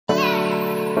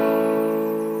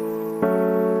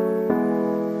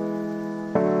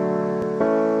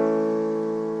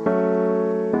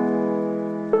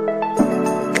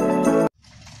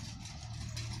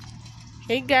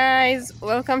Hey guys,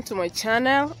 welcome to my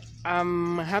channel.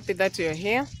 I'm happy that you're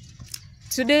here.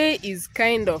 Today is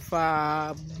kind of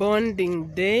a bonding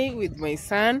day with my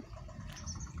son.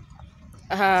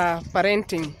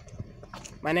 Parenting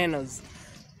manenos.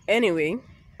 Anyway,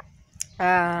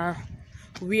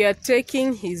 we are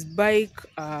taking his bike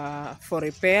for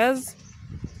repairs.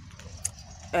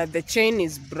 The chain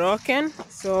is broken,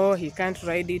 so he can't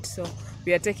ride it, so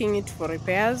we are taking it for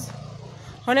repairs.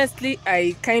 Honestly,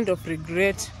 I kind of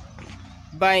regret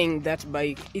buying that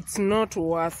bike. It's not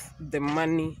worth the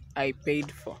money I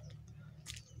paid for.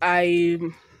 I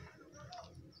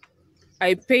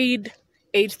paid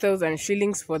 8,000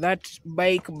 shillings for that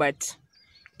bike, but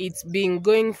it's been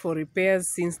going for repairs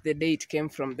since the day it came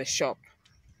from the shop.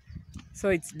 So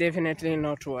it's definitely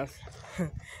not worth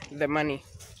the money.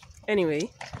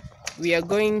 Anyway, we are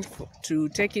going to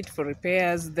take it for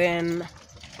repairs. Then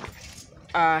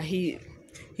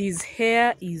his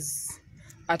hair is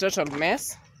a total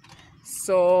mess,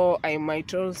 so I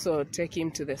might also take him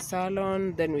to the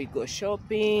salon. Then we go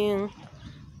shopping,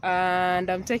 and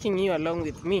I'm taking you along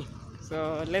with me,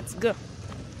 so let's go.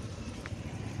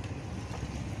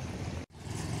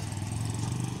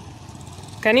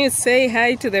 Can you say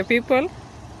hi to the people?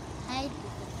 Hi to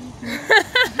the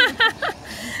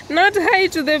people. Not hi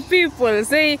to the people,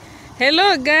 say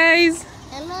hello guys.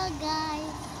 Hello guys.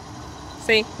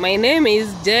 Say, my name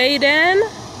is Jaden. My name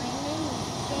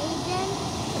is Jaden.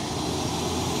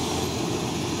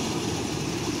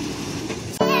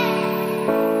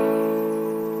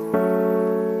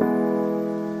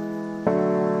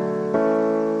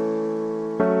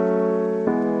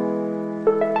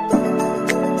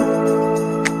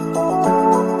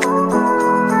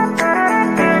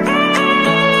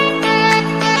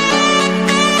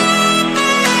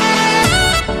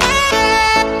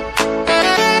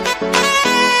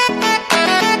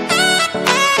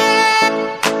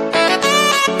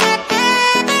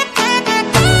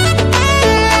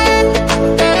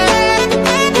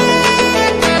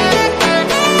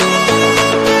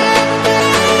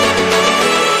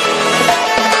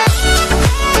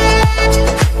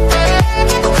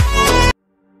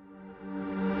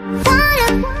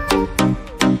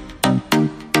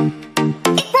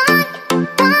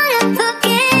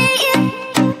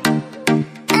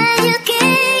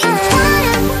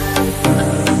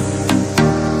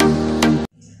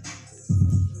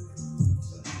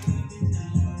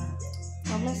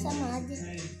 Mama sama aja.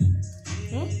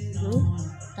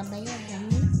 Tambahnya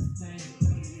kami.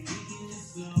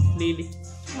 Lili.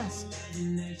 Mas.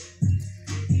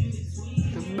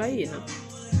 Tambay na.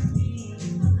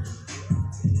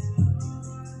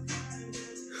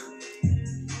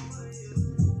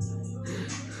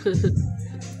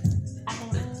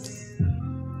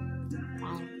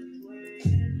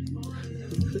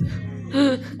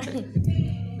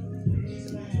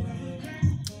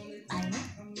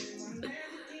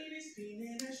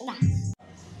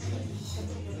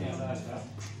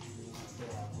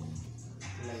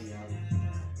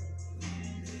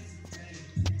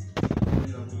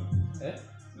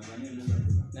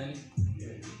 Nani?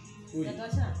 Huyu.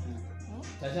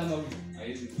 Tasha ama huyu?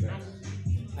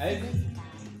 Haizi.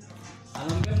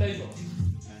 Anampenda hivyo?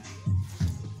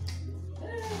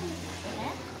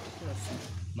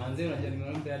 Manze unajua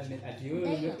nimemwambia ati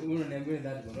wewe unaniambia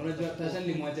that one. Unajua Tasha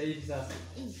nilimwacha hivi sasa.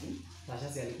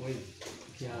 Tasha si alikuwa hivi.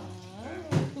 Kiao.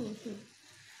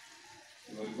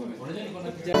 Unajua niko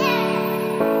na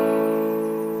picha